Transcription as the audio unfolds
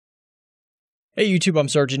Hey YouTube, I'm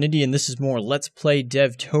Sergeant Indy, and this is more Let's Play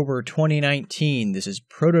Devtober 2019. This is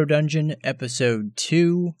Proto-Dungeon Episode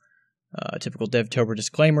 2. Typical Devtober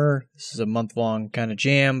disclaimer. This is a month-long kind of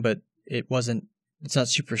jam, but it's not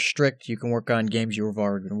super strict. You can work on games you've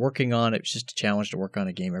already been working on. It was just a challenge to work on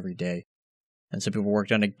a game every day. And some people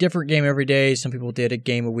worked on a different game every day. Some people did a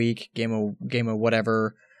game a week, game of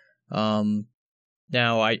whatever.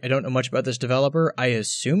 Now, I don't know much about this developer. I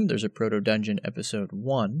assume there's a Proto-Dungeon Episode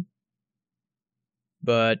 1.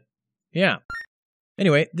 But, yeah.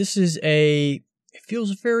 Anyway, this is it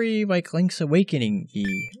feels very like Link's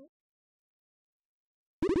Awakening-y.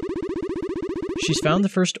 She's found the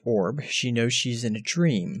first orb. She knows she's in a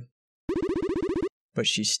dream. But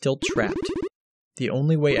she's still trapped. The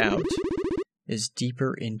only way out is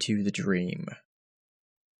deeper into the dream.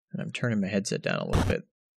 And I'm turning my headset down a little bit.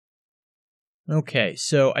 Okay,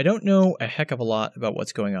 so I don't know a heck of a lot about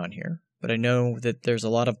what's going on here, but I know that there's a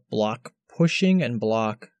lot of block pushing and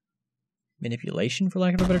block manipulation, for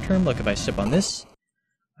lack of a better term. Like if I step on this,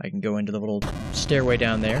 I can go into the little stairway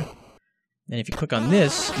down there. And if you click on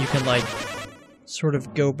this, you can like sort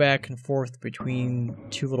of go back and forth between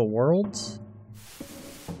two little worlds.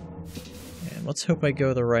 And let's hope I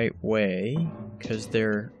go the right way, because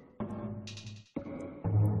there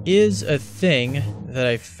is a thing that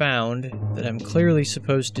I found that I'm clearly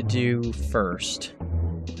supposed to do first.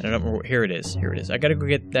 And I don't remember. Here it is. Here it is. I gotta go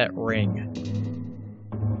get that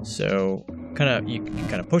ring. So, you can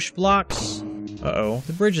kind of push blocks. Uh-oh,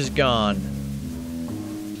 the bridge is gone.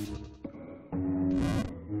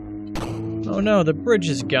 Oh no, the bridge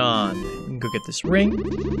is gone. We can go get this ring.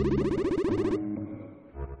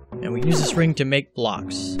 And we use this ring to make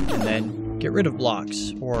blocks. And then get rid of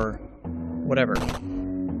blocks, or whatever.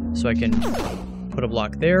 So I can put a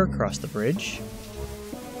block there, across the bridge.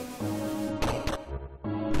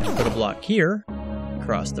 Put a block here,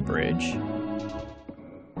 across the bridge.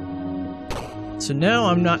 So now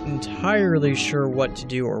I'm not entirely sure what to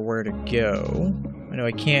do or where to go. I know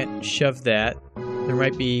I can't shove that. There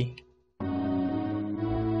might be...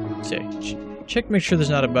 Say, check to make sure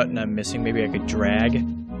there's not a button I'm missing. Maybe I could drag.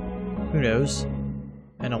 Who knows?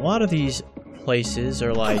 And a lot of these places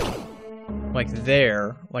are like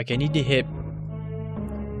there. Like I need to hit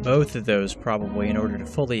both of those probably in order to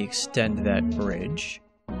fully extend that bridge.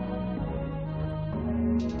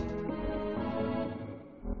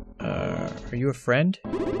 Are you a friend? I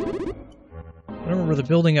don't remember the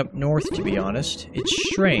building up north, to be honest. It's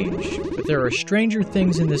strange, but there are stranger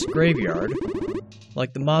things in this graveyard.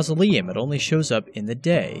 Like the mausoleum, it only shows up in the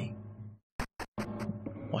day.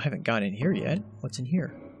 Well, I haven't got in here yet. What's in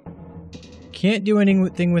here? Can't do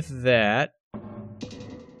anything with that.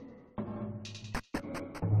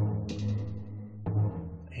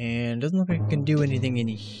 And doesn't look like I can do anything in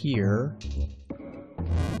here.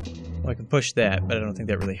 Well, I can push that, but I don't think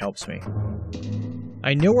that really helps me.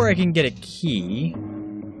 I know where I can get a key,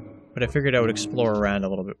 but I figured I would explore around a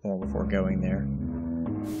little bit more before going there.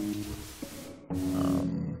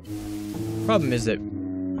 Problem is that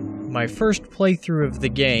my first playthrough of the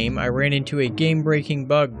game, I ran into a game-breaking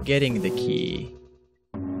bug getting the key.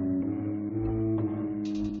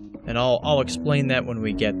 And I'll explain that when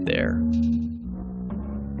we get there.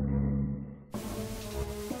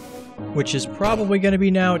 Which is probably going to be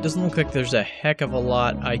now. It doesn't look like there's a heck of a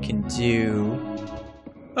lot I can do.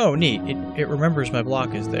 Oh, neat. It remembers my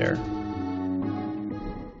block is there.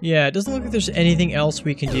 Yeah, it doesn't look like there's anything else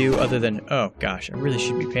we can do other than... Oh, gosh. I really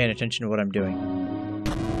should be paying attention to what I'm doing.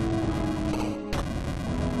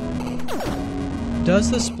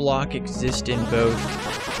 Does this block exist in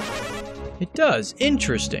both? It does.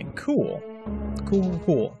 Interesting. Cool.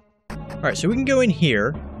 Cool. Alright, so we can go in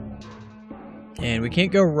here. And we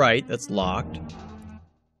can't go right, that's locked.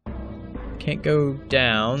 Can't go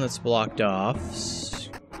down, that's blocked off.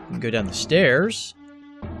 We can go down the stairs.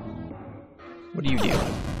 What do you do?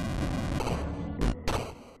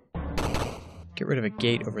 Get rid of a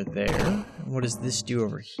gate over there. What does this do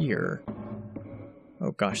over here?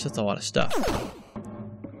 Oh gosh, that's a lot of stuff.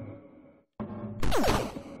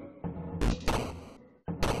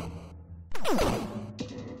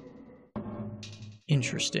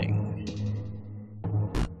 Interesting.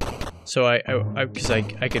 So because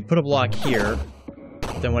I could put a block here,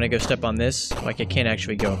 then when I go step on this, like I can't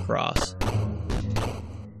actually go across.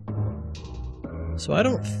 So I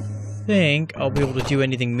don't think I'll be able to do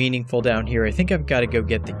anything meaningful down here. I think I've got to go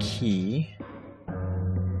get the key.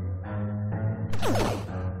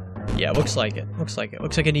 Yeah, looks like it. Looks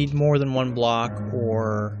like I need more than one block,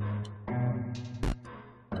 or...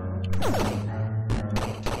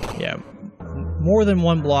 Yeah. More than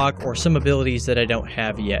one block or some abilities that I don't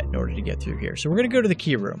have yet in order to get through here. So we're going to go to the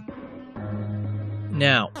key room.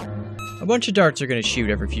 Now, a bunch of darts are going to shoot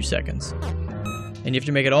every few seconds. And you have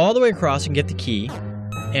to make it all the way across and get the key.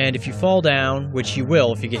 And if you fall down, which you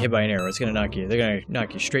will if you get hit by an arrow, it's going to knock you. They're going to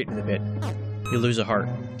knock you straight into the pit. You lose a heart.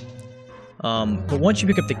 But once you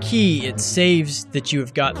pick up the key, it saves that you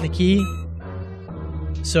have gotten the key.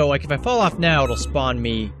 So, like, if I fall off now, it'll spawn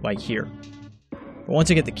me, like, here. But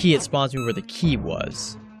once I get the key, it spawns me where the key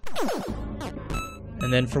was.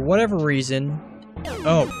 And then for whatever reason...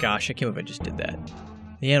 Oh, gosh, I can't believe I just did that.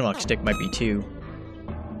 The analog stick might be too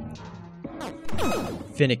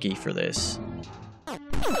finicky for this.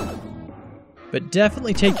 But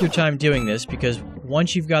definitely take your time doing this, because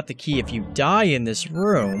once you've got the key, if you die in this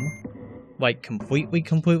room, like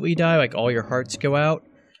completely die, like all your hearts go out,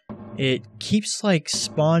 it keeps like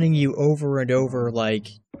spawning you over and over, like...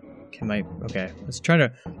 Okay, I was trying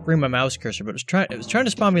to bring my mouse cursor, but it was trying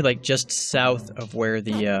to spawn me like just south of where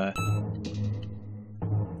the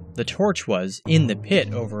torch was in the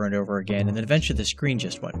pit over and over again, and then eventually the screen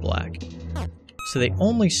just went black. So they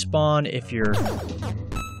only spawn if you're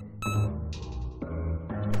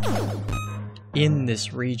in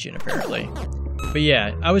this region, apparently. But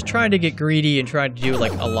yeah, I was trying to get greedy and trying to do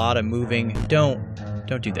like a lot of moving. Don't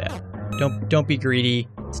do that. Don't be greedy.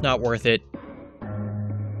 It's not worth it.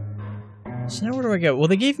 So now where do I go? Well,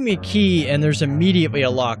 they gave me a key, and there's immediately a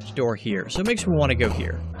locked door here, so it makes me want to go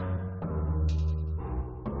here.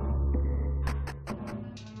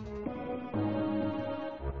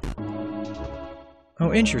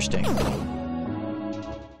 Oh, interesting.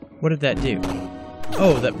 What did that do?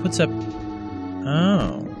 Oh, that puts up...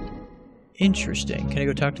 Oh. Interesting. Can I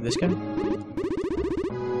go talk to this guy?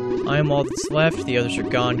 I am all that's left. The others are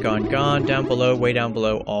gone, gone, gone. Down below, way down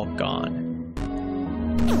below, all gone.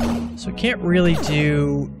 So I can't really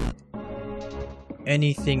do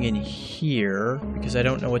anything in here, because I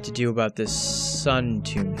don't know what to do about this sun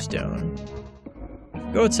tombstone.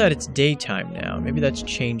 Go outside, it's daytime now. Maybe that's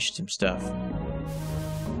changed some stuff.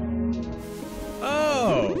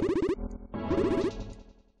 Oh!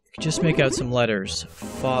 Just make out some letters.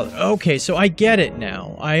 Father. Okay, so I get it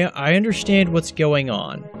now. I understand what's going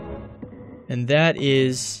on. And that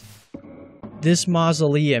is this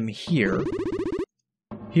mausoleum here.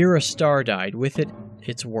 Here a star died, with it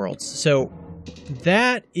its worlds. So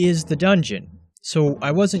that is the dungeon. So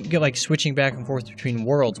I wasn't like switching back and forth between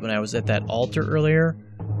worlds when I was at that altar earlier.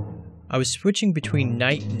 I was switching between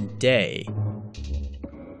night and day.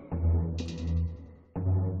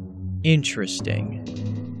 Interesting.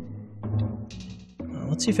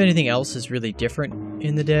 Let's see if anything else is really different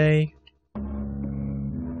in the day.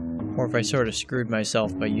 Or if I sort of screwed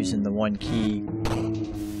myself by using the one key.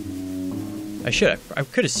 I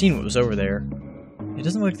could have seen what was over there. It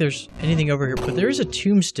doesn't look like there's anything over here, but there is a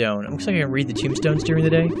tombstone. It looks like I can read the tombstones during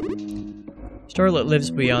the day. Starlet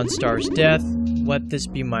lives beyond star's death. Let this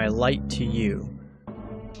be my light to you.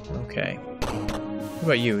 Okay. What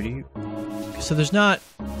about you? So there's not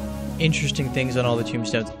interesting things on all the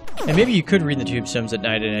tombstones. And maybe you could read the tombstones at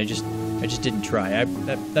night, and I just didn't try.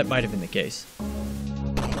 That might have been the case.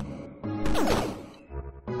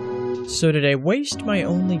 So did I waste my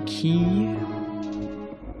only key?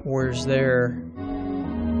 Or is there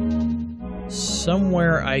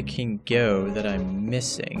somewhere I can go that I'm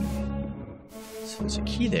missing? So there's a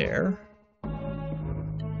key there.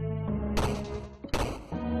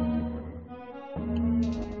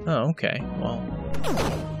 Oh, okay. Well.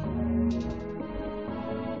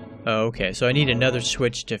 Oh, okay. So I need another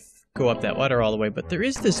switch to go up that ladder all the way, but there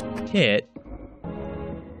is this pit.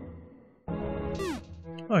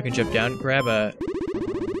 Oh, I can jump down, grab a...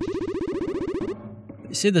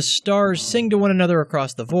 See the stars sing to one another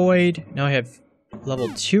across the void. Now I have level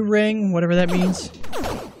 2 ring, whatever that means.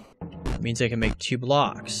 That means I can make 2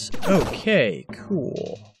 blocks. Okay,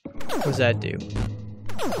 cool. What does that do?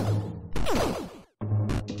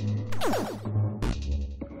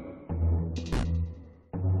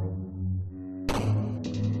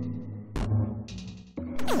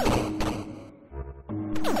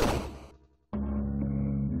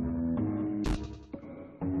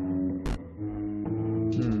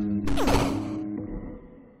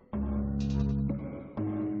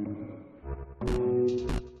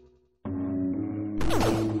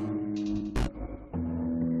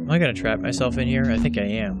 Am I gonna trap myself in here? I think I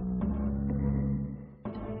am.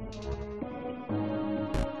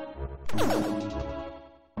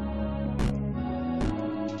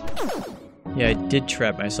 Yeah, I did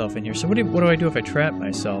trap myself in here. So what do I do if I trap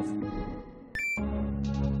myself?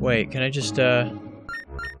 Wait, can I just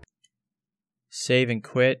save and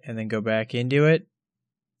quit and then go back into it?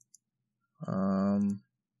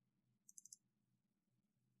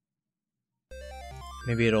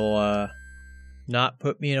 Maybe it'll not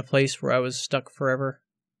put me in a place where I was stuck forever.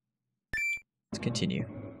 Let's continue.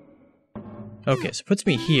 Okay, so it puts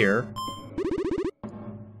me here.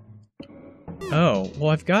 Oh,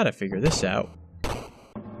 well, I've got to figure this out.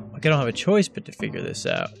 Like, I don't have a choice but to figure this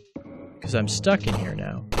out. Because I'm stuck in here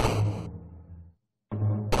now.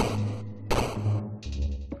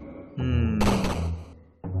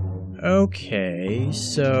 Okay,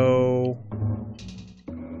 so...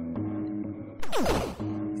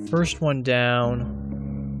 First one down.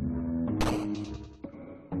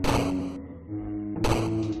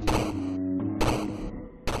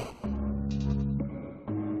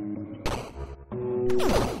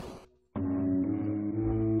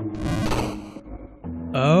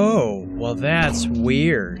 Oh, well that's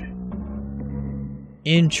weird.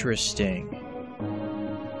 Interesting.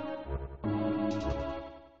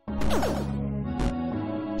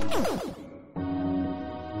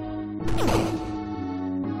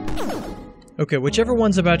 Okay, whichever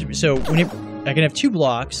one's about to be... So, I can have 2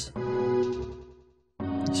 blocks.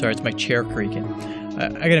 Sorry, it's my chair creaking. I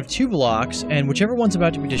can have 2 blocks, and whichever one's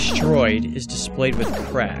about to be destroyed is displayed with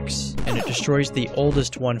cracks. And it destroys the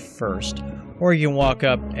oldest one first. Or you can walk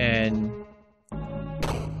up and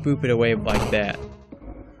boop it away like that.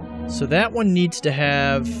 So that one needs to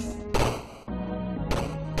have...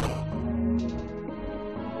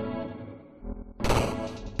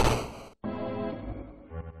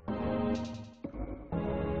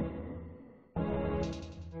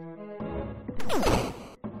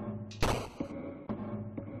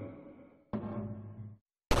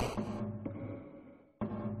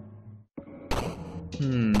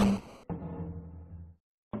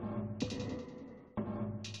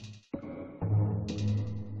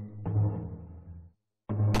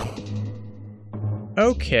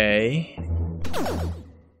 Okay.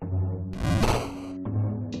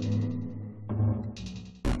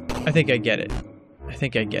 I think I get it. I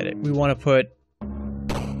think I get it. We want to put...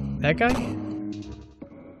 that guy?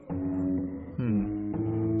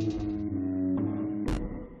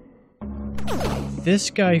 This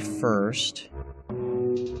guy first.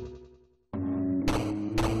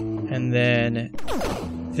 And then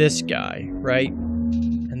this guy, right?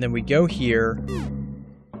 And then we go here.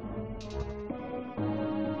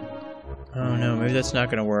 Oh no, maybe that's not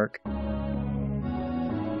gonna work. I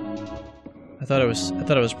thought it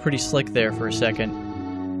was pretty slick there for a second.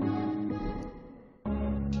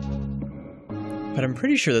 But I'm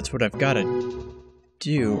pretty sure that's what I've gotta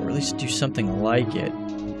do, or at least do something like it.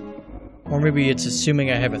 Or maybe it's assuming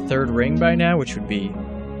I have a 3rd ring by now, which would be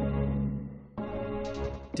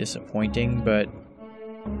disappointing, but...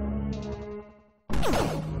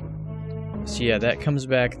 So yeah, that comes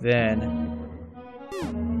back then.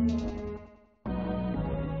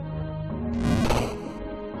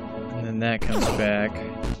 And then that comes back.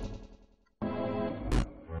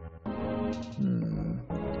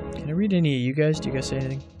 Can I read any of you guys? Do you guys say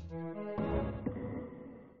anything?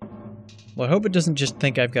 Well, I hope it doesn't just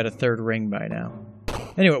think I've got a 3rd ring by now.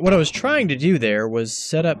 Anyway, what I was trying to do there was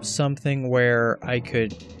set up something where I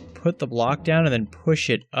could put the block down and then push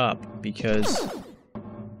it up, because...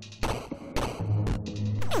 I'm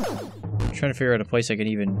trying to figure out a place I can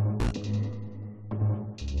even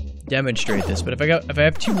demonstrate this. But if I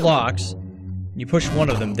have 2 blocks, you push one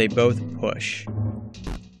of them, they both push.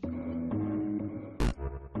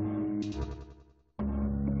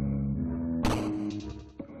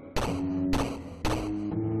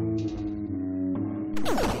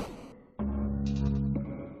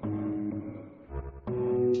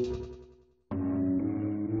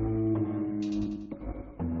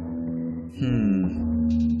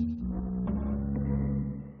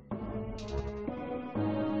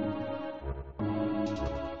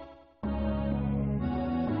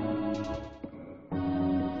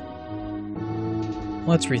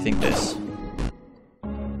 Let's rethink this.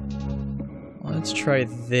 Let's try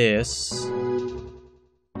this.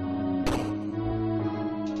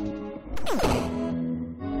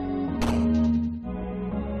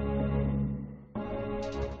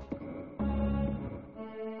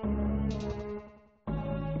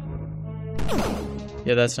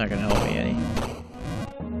 Yeah, that's not gonna help me any.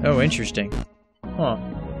 Oh, interesting. Huh.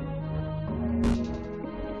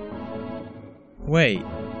 Wait.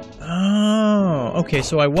 Oh, okay,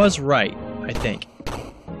 so I was right, I think.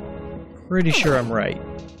 Pretty sure I'm right.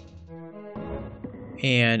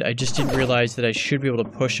 And I just didn't realize that I should be able to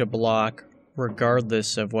push a block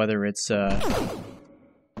regardless of whether it's,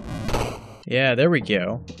 Yeah, there we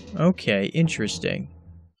go. Okay, interesting.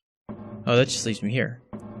 Oh, that just leaves me here.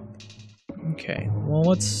 Okay, well,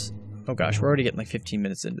 let's... Oh gosh, we're already getting like 15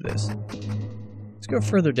 minutes into this. Let's go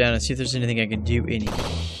further down and see if there's anything I can do in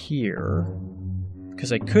here.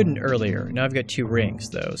 Because I couldn't earlier. Now I've got 2 rings,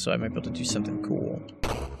 though, so I might be able to do something cool.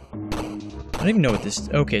 I don't even know what this...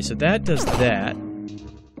 Okay, so that does that.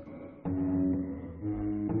 And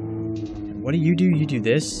what do? You do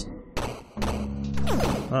this?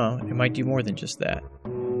 Oh, it might do more than just that.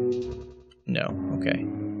 No, okay.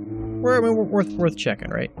 We're worth checking,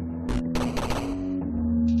 right?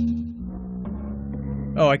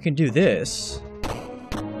 Oh, I can do this.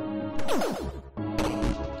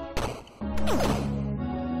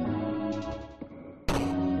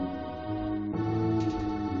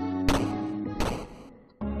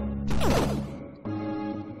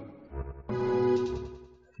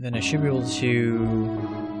 Then I should be able to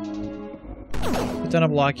put down a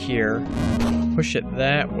block here, push it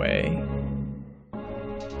that way.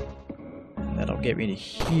 And that'll get me to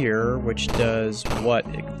here, which does what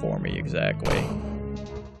for me exactly?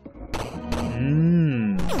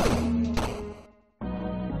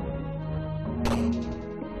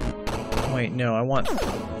 Wait, no, I want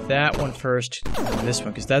that one first, and this one,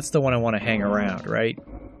 because that's the one I want to hang around, right?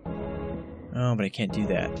 Oh, but I can't do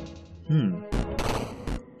that.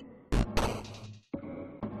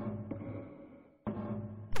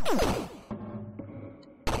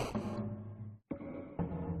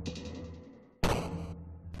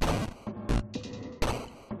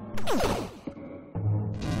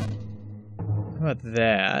 How about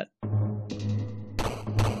that?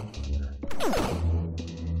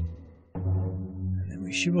 And then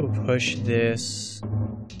we should be able to push this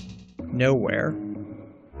nowhere.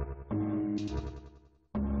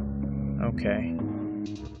 Okay.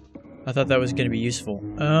 I thought that was going to be useful.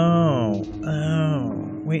 Oh.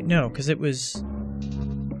 Wait, no, because it was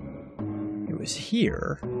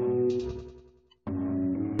here.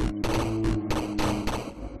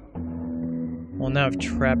 Well, now I've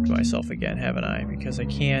trapped myself again, haven't I? Because I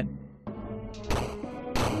can't...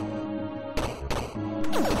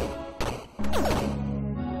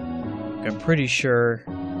 I'm pretty sure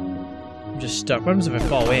I'm just stuck. What happens if I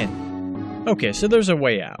fall in? Okay, so there's a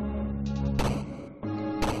way out.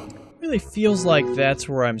 Really feels like that's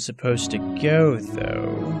where I'm supposed to go,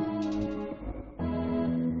 though.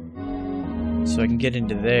 So I can get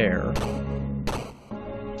into there.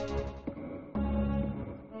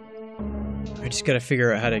 I just gotta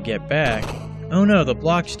figure out how to get back. Oh no, the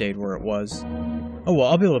block stayed where it was. Oh well,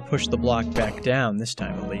 I'll be able to push the block back down this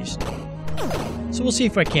time at least. So we'll see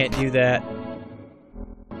if I can't do that.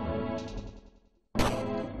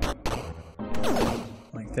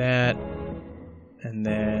 Like that. And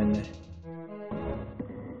then...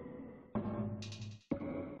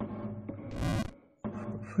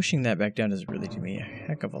 pushing that back down doesn't really do me a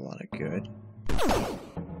heck of a lot of good.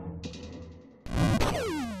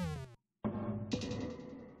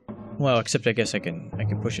 Well, except I guess I can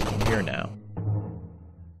push it from here now.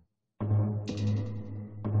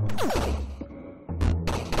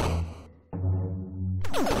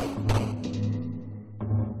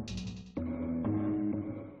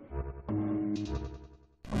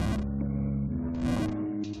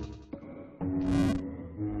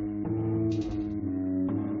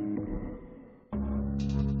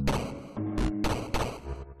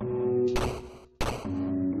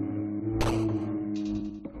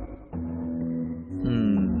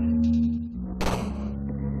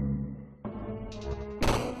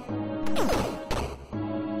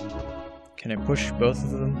 Can I push both of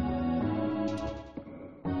them?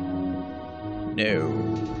 No.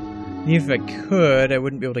 Even if I could, I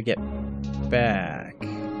wouldn't be able to get back.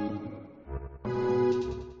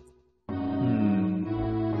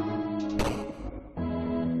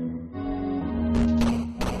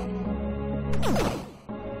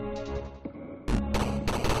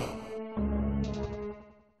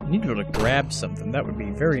 I need to be able to grab something. That would be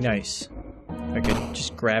very nice. If I could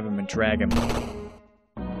just grab him and drag him.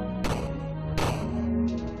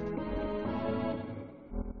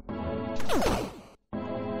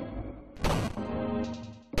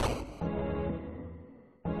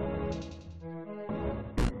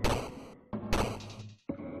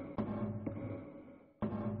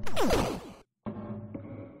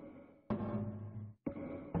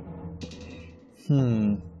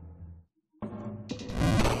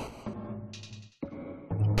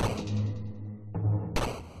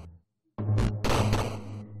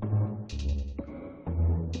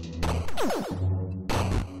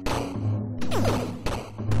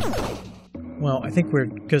 Well, I think we're...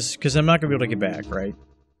 Because I'm not going to be able to get back, right?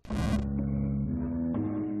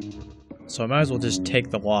 So I might as well just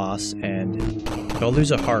take the loss, and I'll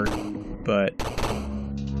lose a heart, but...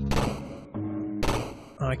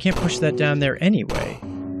 Oh, I can't push that down there anyway.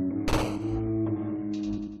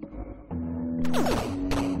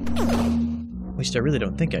 least I really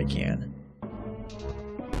don't think I can.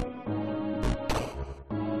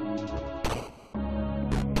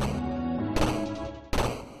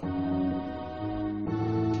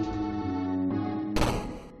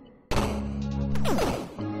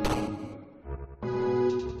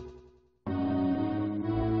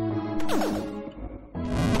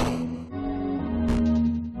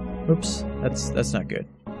 Oops, that's not good.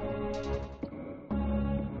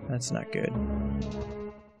 That's not good.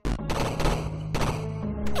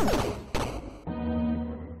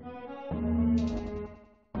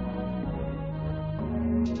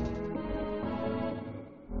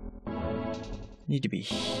 Need to be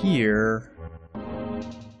here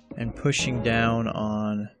and pushing down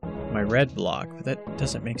on my red block, but that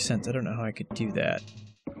doesn't make sense. I don't know how I could do that.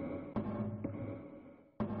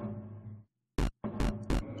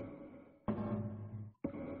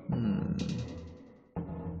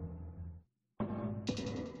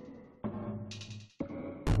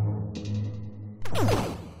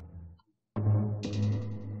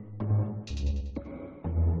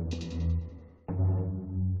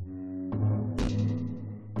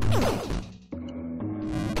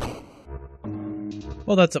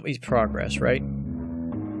 Well, that's at least progress, right?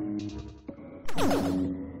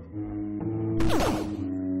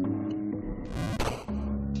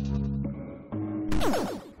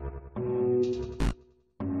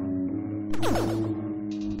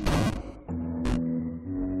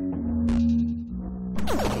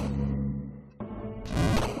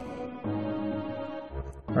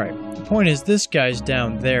 Alright, the point is this guy's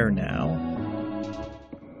down there now.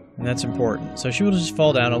 And that's important. So she will just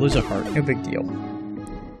fall down, I'll lose a heart, no big deal.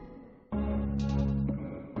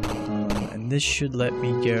 This should let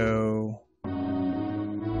me go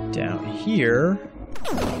down here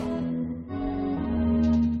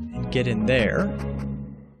and get in there.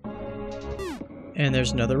 And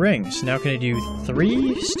there's another ring. So now can I do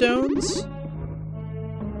 3 stones?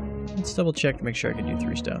 Let's double check to make sure I can do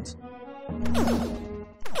 3 stones.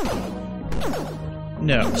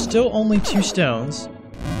 No, still only 2 stones.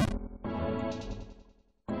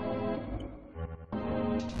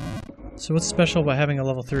 So what's special about having a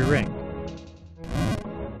level 3 ring?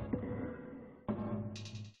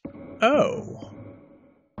 Oh.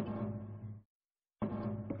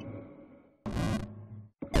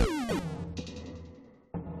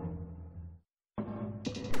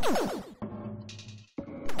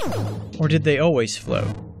 Or did they always float?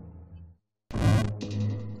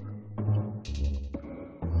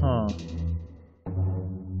 Huh.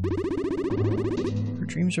 Her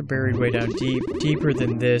dreams are buried way down deep. Deeper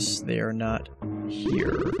than this, they are not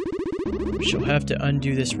here. She'll have to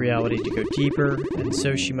undo this reality to go deeper, and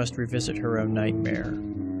so she must revisit her own nightmare.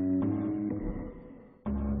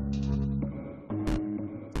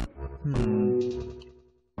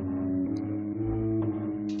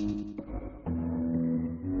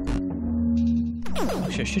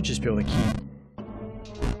 Actually, I should just be able to keep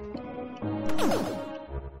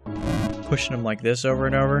pushing them like this over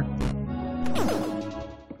and over.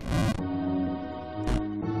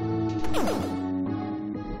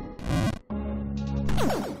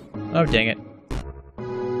 Oh, dang it.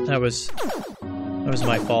 That was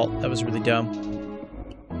my fault. That was really dumb.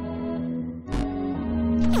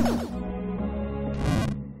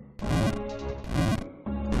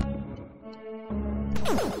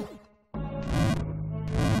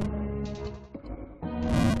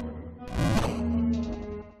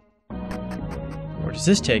 Where does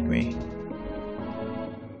this take me?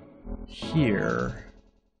 Here.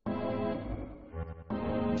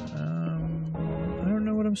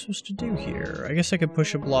 I'm supposed to do here. I guess I could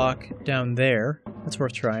push a block down there. That's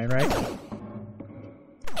worth trying, right?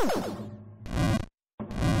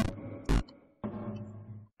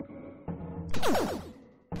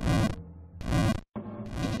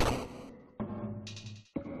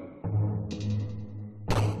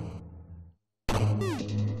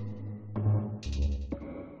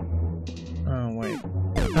 Oh, wait.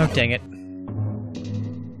 Oh, dang it.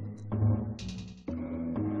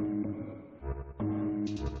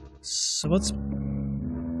 So let's...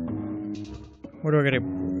 Where do I gotta...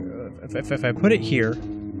 If I put it here,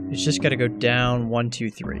 it's just gotta go down 1,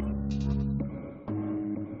 2, 3.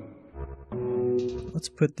 Let's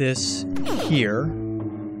put this here.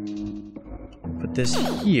 Put this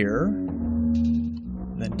here.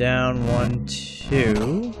 Then down 1,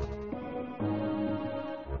 2.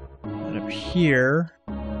 And up here.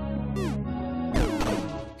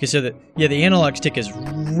 Okay, so the analog stick is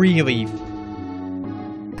really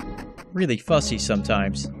fussy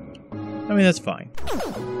sometimes. I mean, that's fine.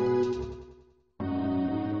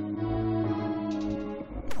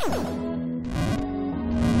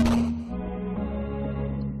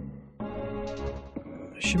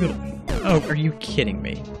 should be able to... Oh, are you kidding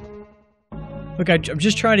me? Look, I'm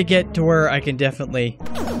just trying to get to where I can definitely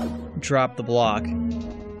drop the block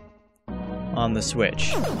on the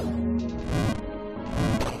switch.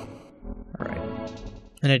 Alright.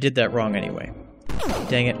 And I did that wrong anyway.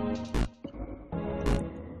 Dang it.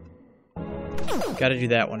 Gotta do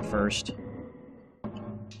that one first.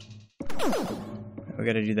 We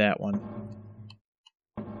gotta do that one.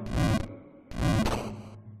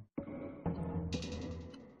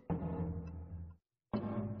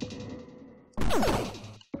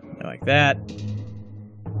 Like that.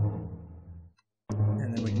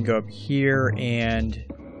 And then we can go up here and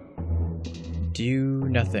do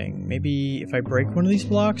nothing. Maybe if I break one of these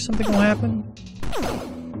blocks, something will happen?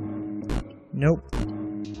 Nope.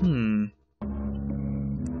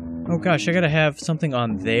 Oh gosh, I gotta have something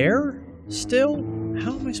on there still?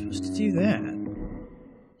 How am I supposed to do that?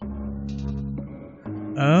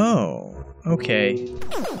 Oh, okay.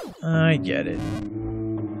 I get it.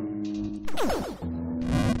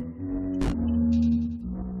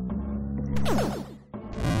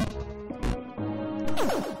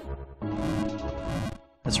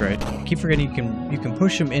 That's right. I keep forgetting you can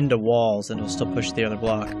push them into walls and it'll still push the other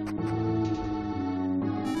block.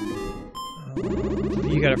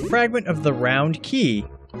 You got a fragment of the round key.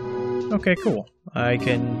 Okay, cool. I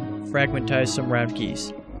can fragmentize some round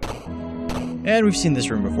keys. And we've seen this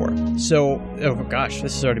room before. So, oh gosh,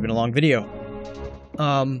 this has already been a long video.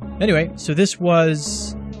 Anyway, so this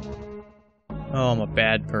was... Oh, I'm a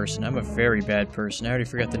bad person. I'm a very bad person. I already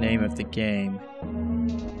forgot the name of the game.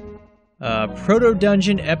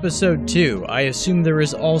 Proto-dungeon Episode 2. I assume there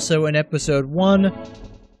is also an Episode 1.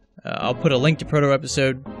 I'll put a link to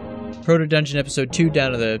Proto-dungeon Episode 2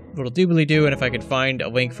 down in the little doobly-doo, and if I can find a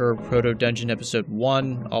link for Proto-dungeon Episode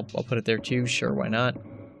 1, I'll put it there too. Sure, why not?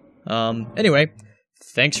 Anyway,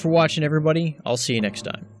 thanks for watching, everybody. I'll see you next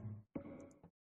time.